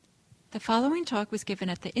The following talk was given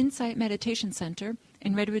at the Insight Meditation Center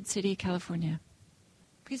in Redwood City, California.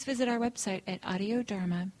 Please visit our website at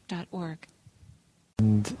audiodharma.org.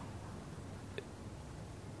 And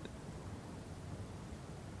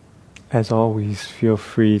as always, feel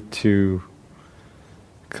free to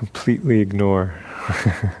completely ignore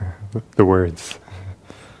the words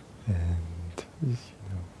and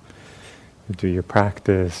do your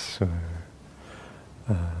practice, or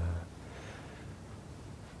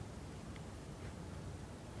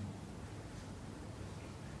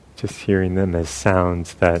just hearing them as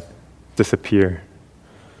sounds that disappear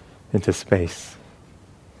into space.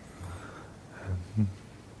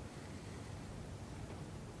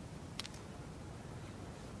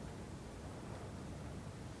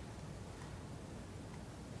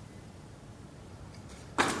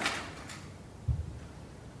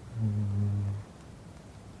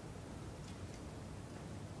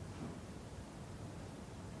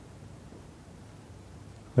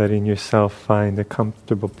 Letting yourself find a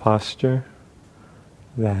comfortable posture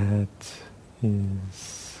that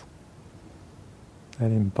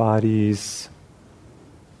embodies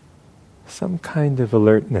some kind of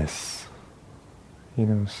alertness.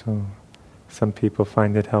 So some people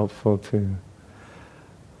find it helpful to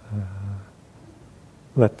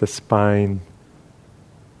let the spine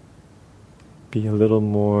be a little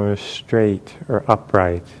more straight or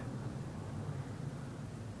upright.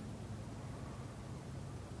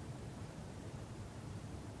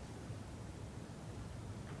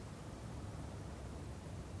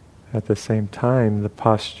 At the same time, the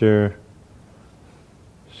posture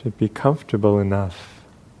should be comfortable enough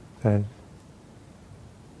that you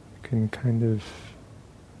can kind of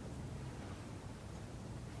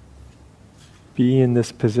be in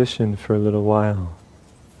this position for a little while.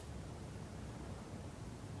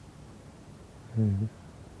 And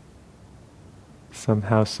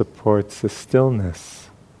somehow supports the stillness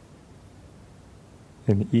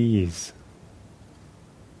and ease.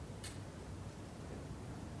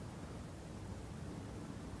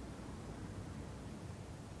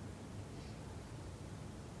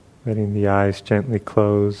 Letting the eyes gently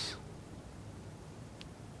close.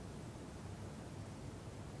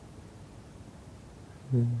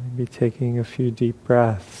 And maybe taking a few deep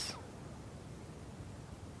breaths.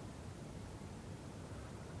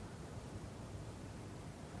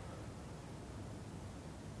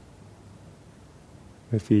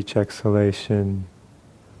 With each exhalation,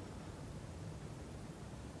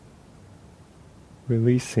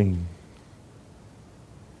 releasing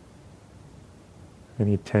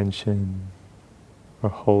any tension or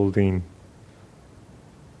holding.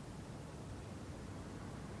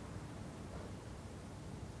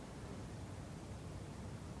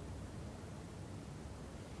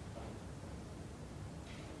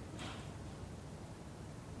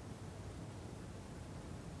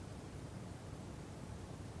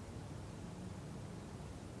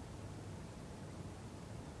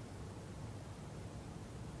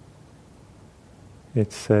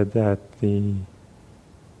 It's said that the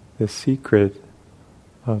secret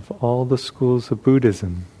of all the schools of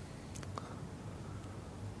Buddhism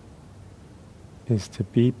is to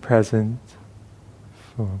be present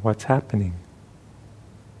for what's happening.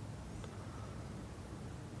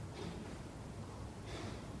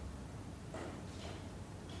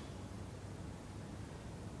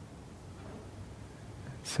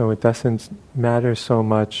 So it doesn't matter so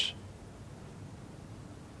much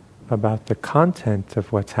about the content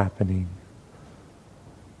of what's happening,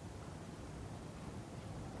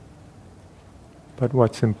 but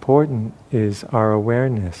what's important is our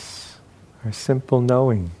awareness, our simple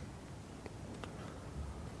knowing.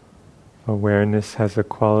 Awareness has a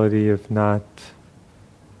quality of not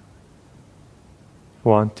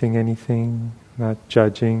wanting anything, not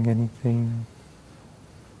judging anything.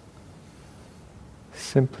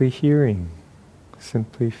 Simply hearing,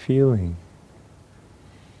 simply feeling.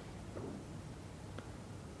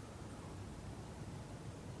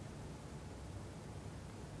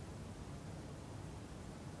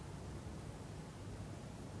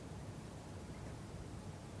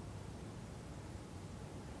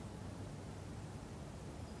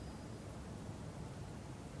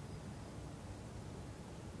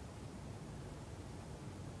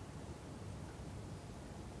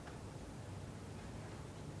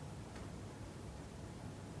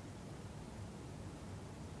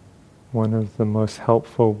 One of the most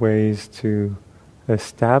helpful ways to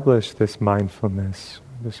establish this mindfulness,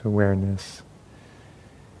 this awareness,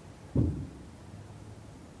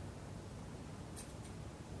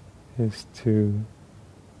 is to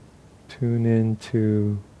tune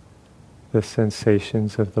into the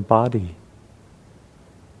sensations of the body.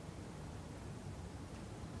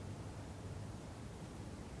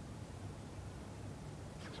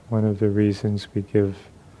 one of the reasons we give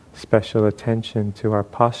special attention to our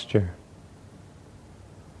posture.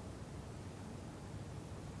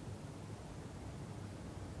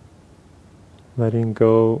 Letting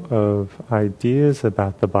go of ideas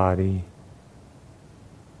about the body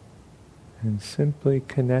and simply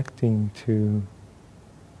connecting to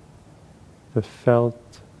the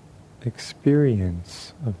felt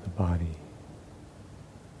experience of the body.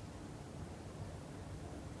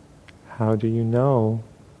 How do you know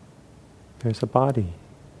there's a body?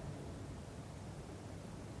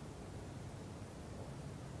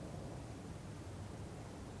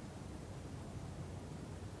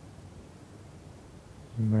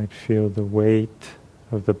 You might feel the weight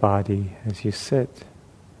of the body as you sit.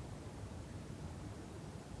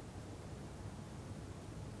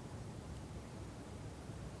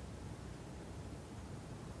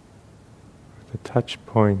 The touch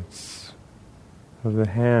points of the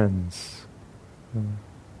hands,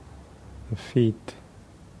 the feet,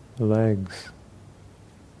 the legs.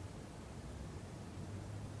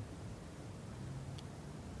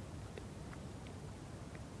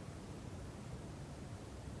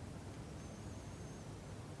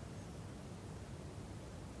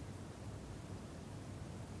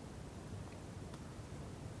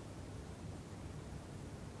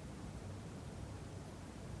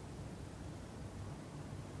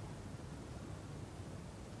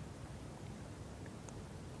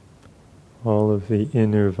 All of the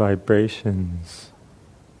inner vibrations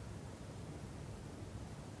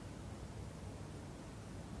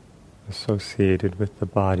associated with the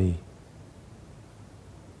body.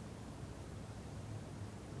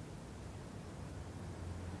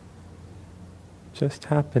 Just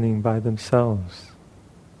happening by themselves.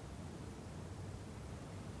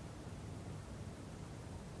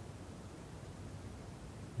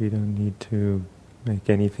 We don't need to make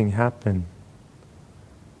anything happen.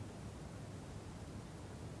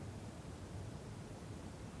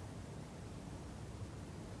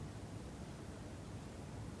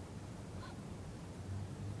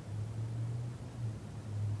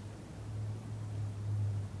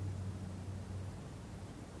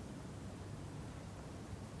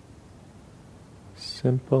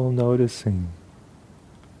 Simple noticing.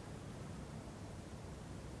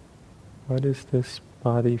 What does this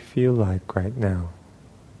body feel like right now?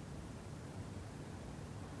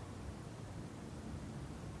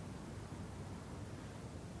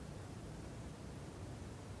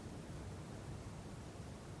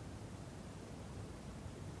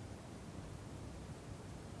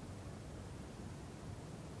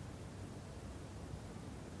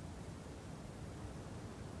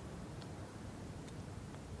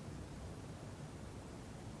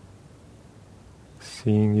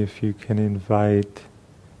 Seeing if you can invite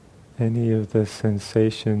any of the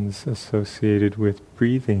sensations associated with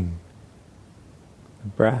breathing, the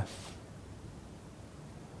breath,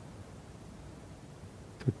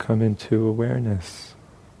 to come into awareness.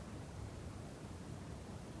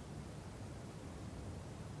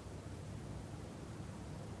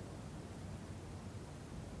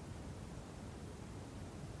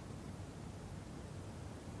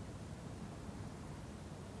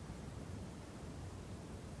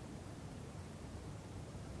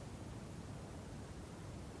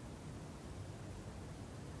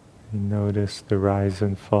 You notice the rise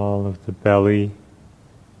and fall of the belly,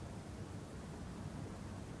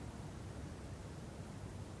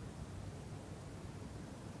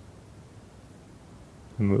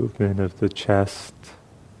 the movement of the chest,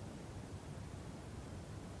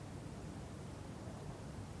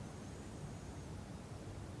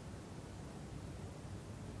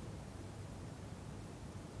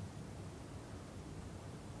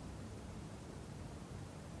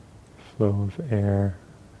 flow of air,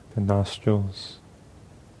 the nostrils.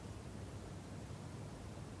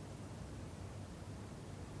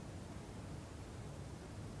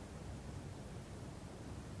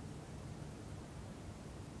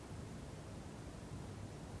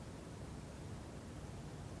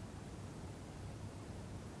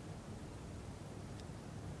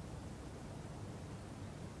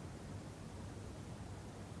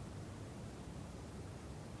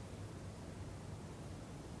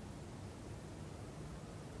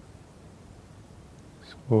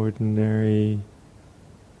 Ordinary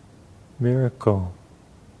miracle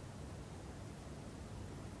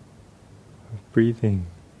of breathing.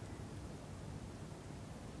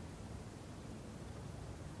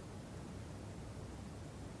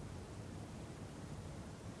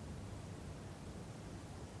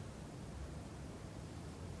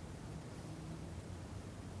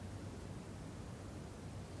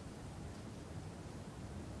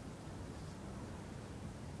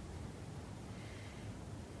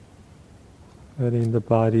 letting the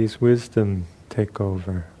body's wisdom take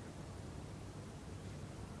over.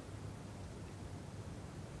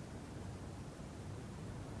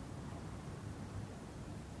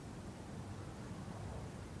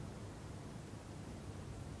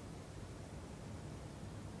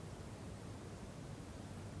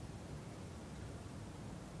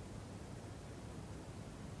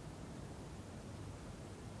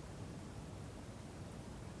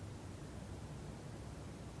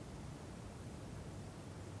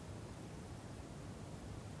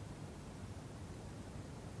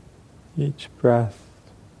 Each breath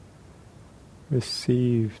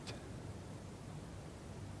received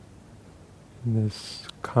in this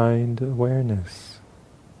kind awareness.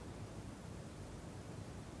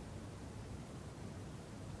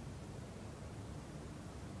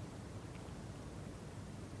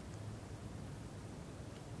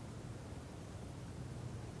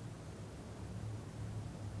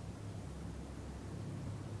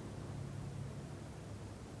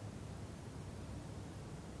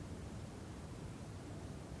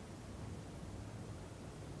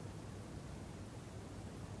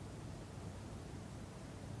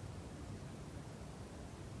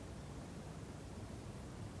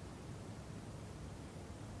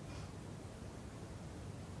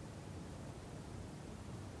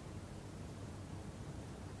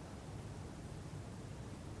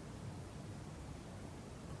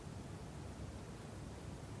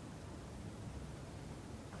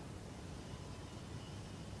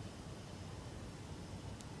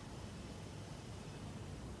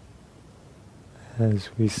 As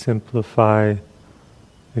we simplify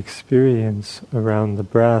experience around the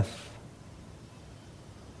breath,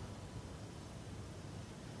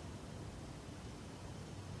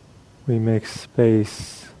 we make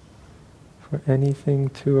space for anything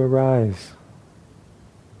to arise.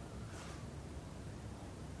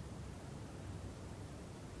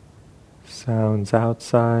 Sounds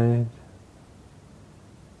outside,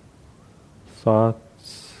 thoughts,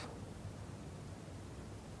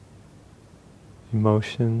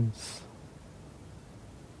 emotions.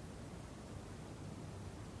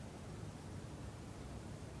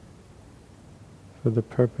 For the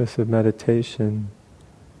purpose of meditation,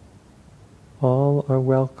 all are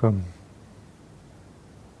welcome.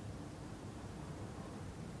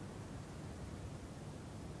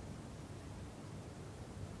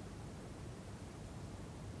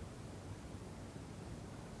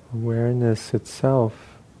 Awareness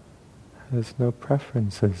itself has no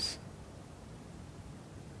preferences.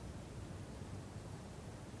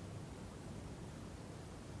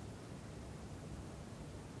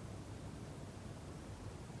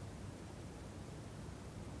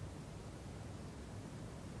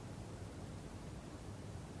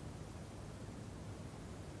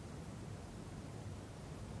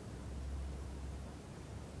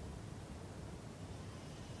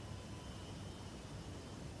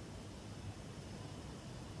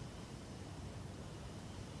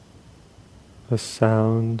 The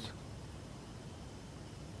sound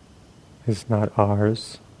is not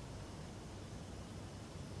ours.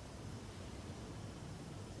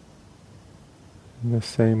 In the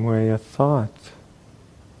same way, a thought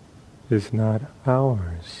is not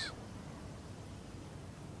ours.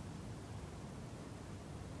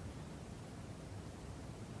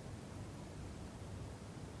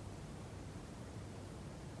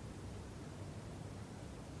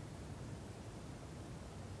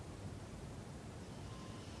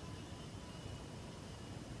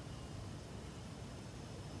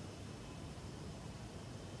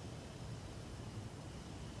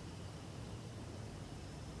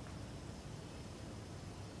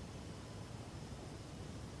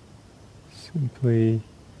 Simply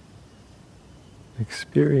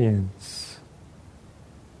experience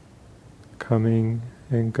coming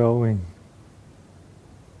and going.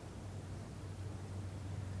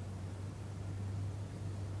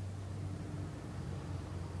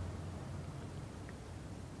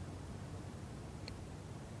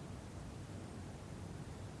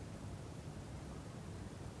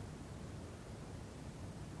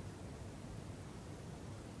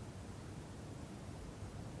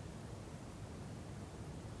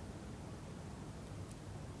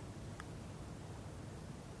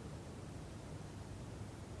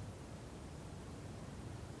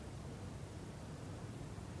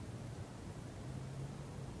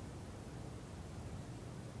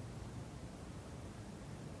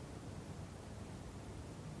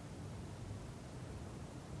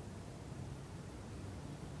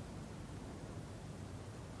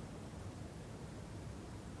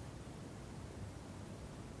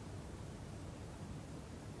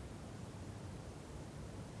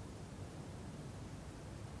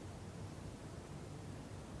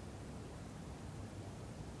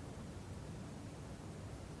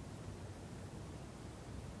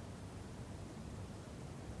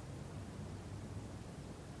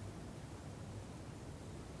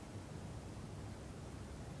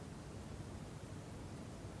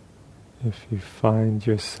 if you find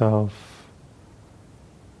yourself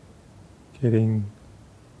getting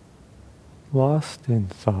lost in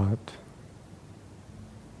thought,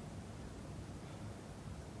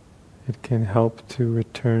 it can help to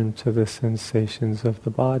return to the sensations of the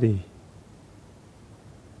body,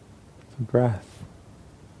 the breath.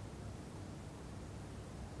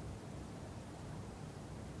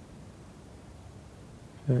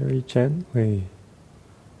 Very gently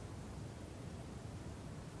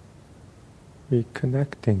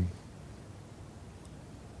reconnecting.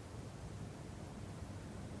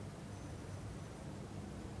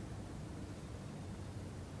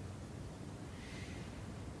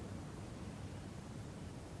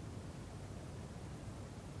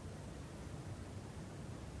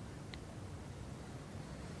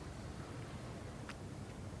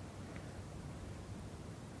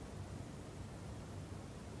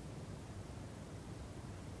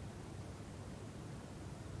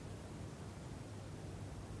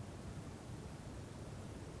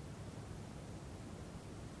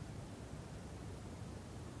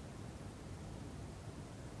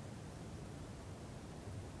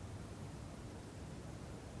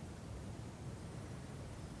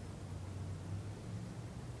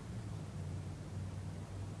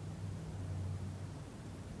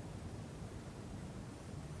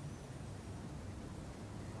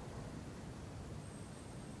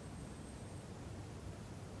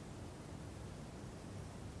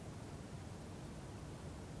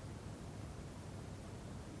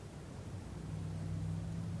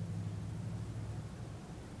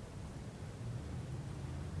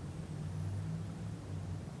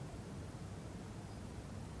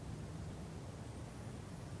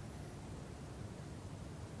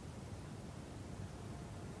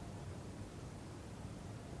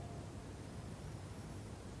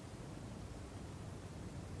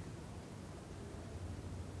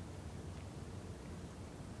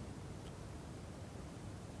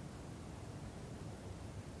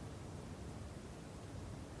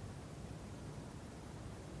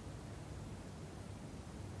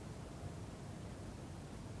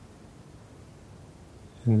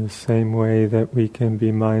 In the same way that we can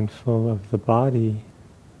be mindful of the body,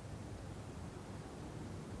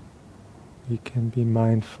 we can be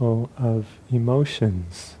mindful of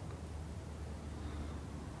emotions,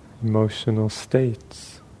 emotional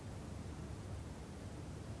states.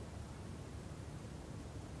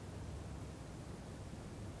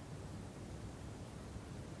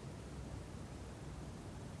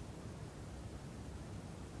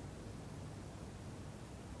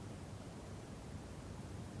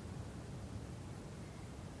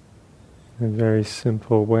 A very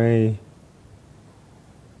simple way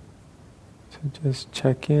to just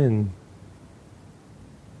check in.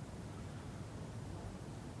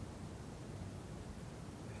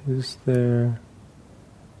 Is there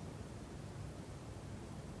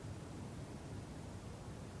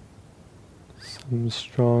some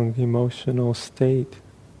strong emotional state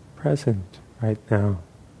present right now?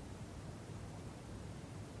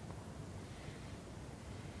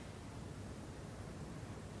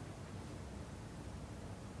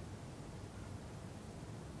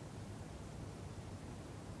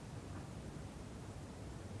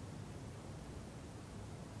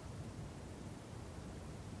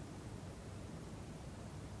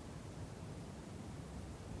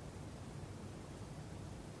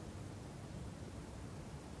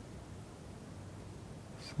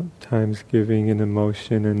 Sometimes giving an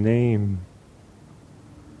emotion a name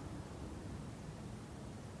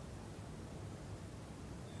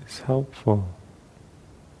is helpful.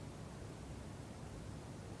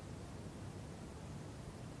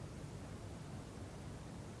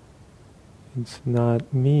 It's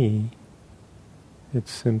not me,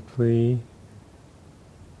 it's simply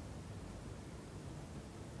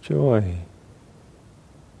joy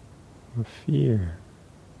or fear.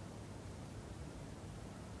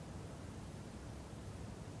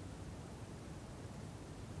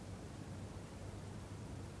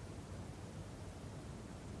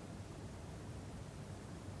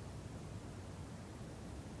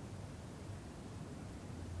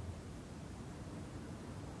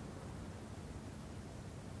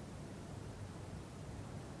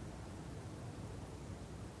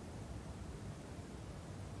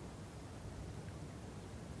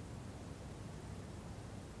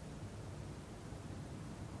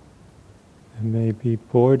 It may be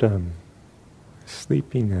boredom,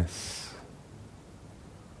 sleepiness,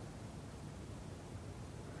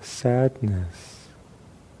 sadness.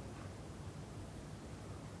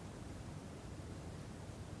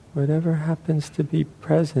 Whatever happens to be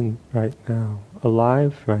present right now,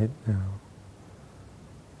 alive right now.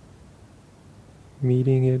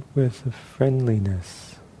 meeting it with a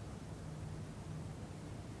friendliness.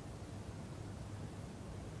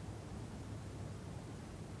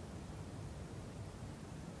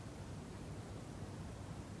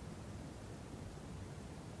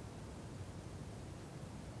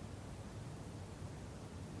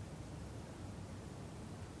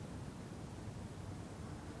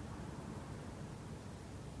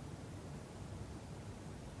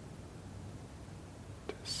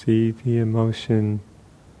 See the emotion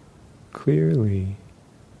clearly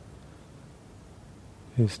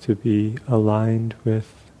is to be aligned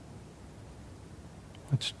with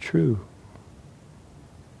what's true.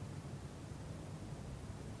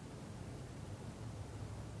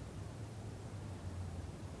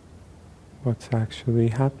 What's actually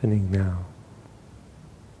happening now.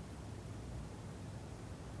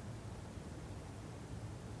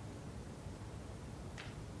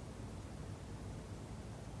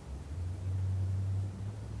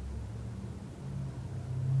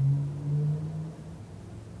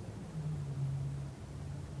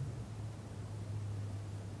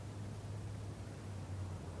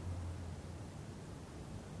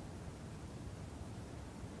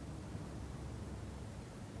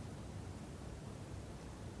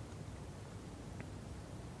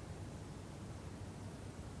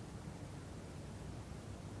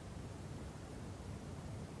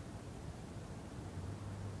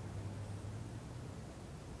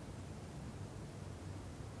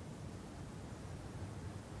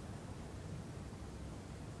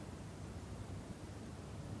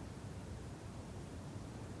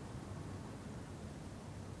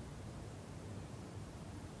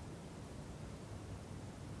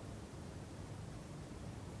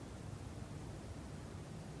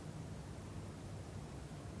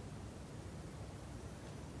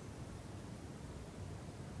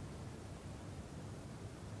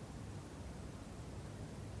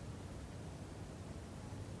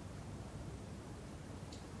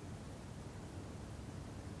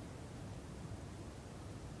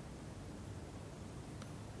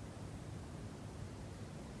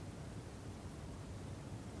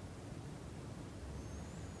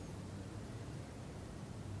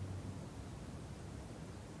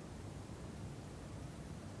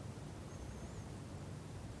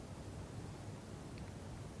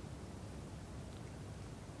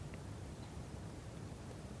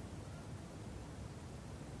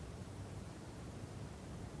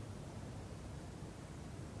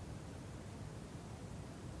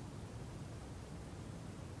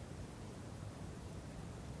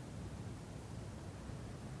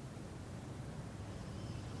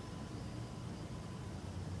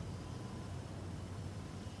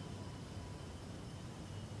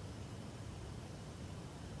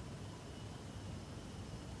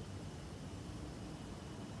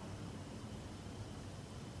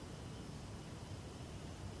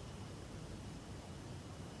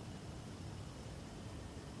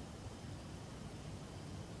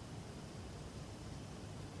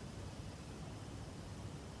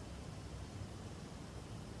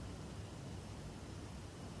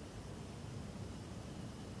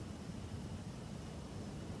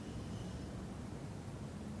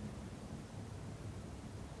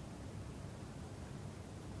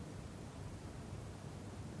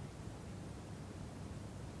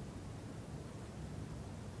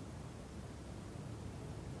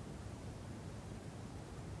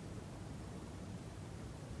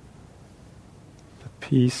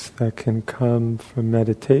 Peace that can come from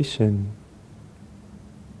meditation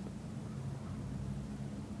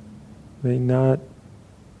may not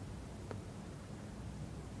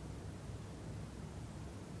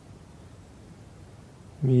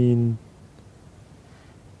mean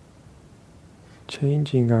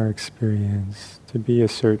changing our experience to be a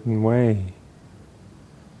certain way,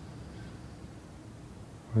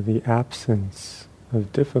 or the absence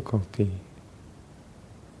of difficulty.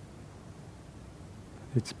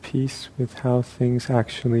 It's peace with how things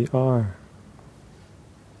actually are.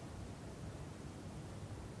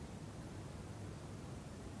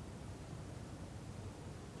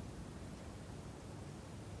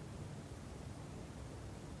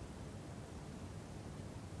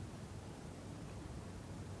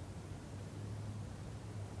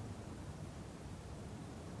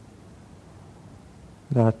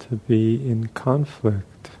 Not to be in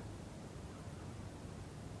conflict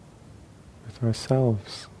with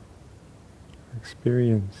ourselves, our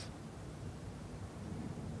experience.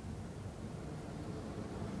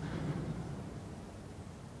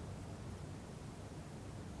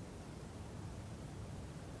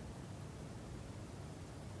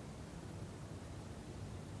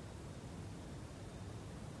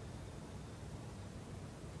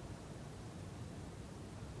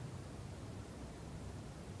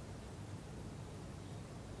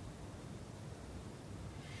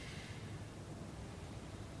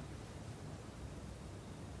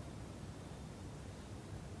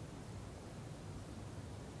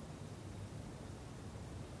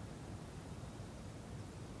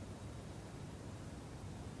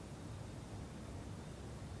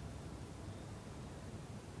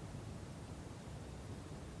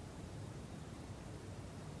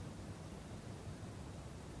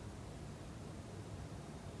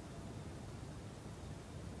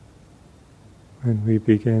 when we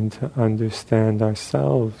begin to understand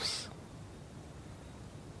ourselves,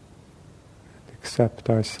 and accept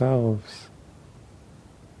ourselves,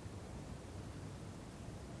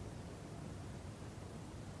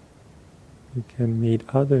 we can meet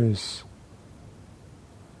others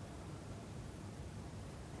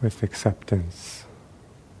with acceptance.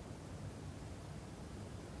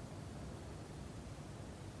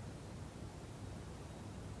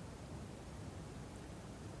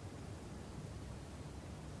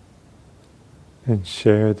 And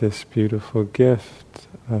share this beautiful gift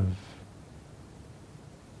of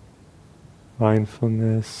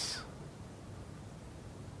mindfulness,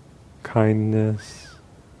 kindness,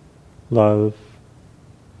 love,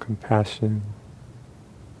 compassion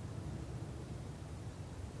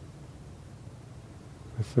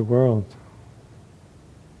with the world.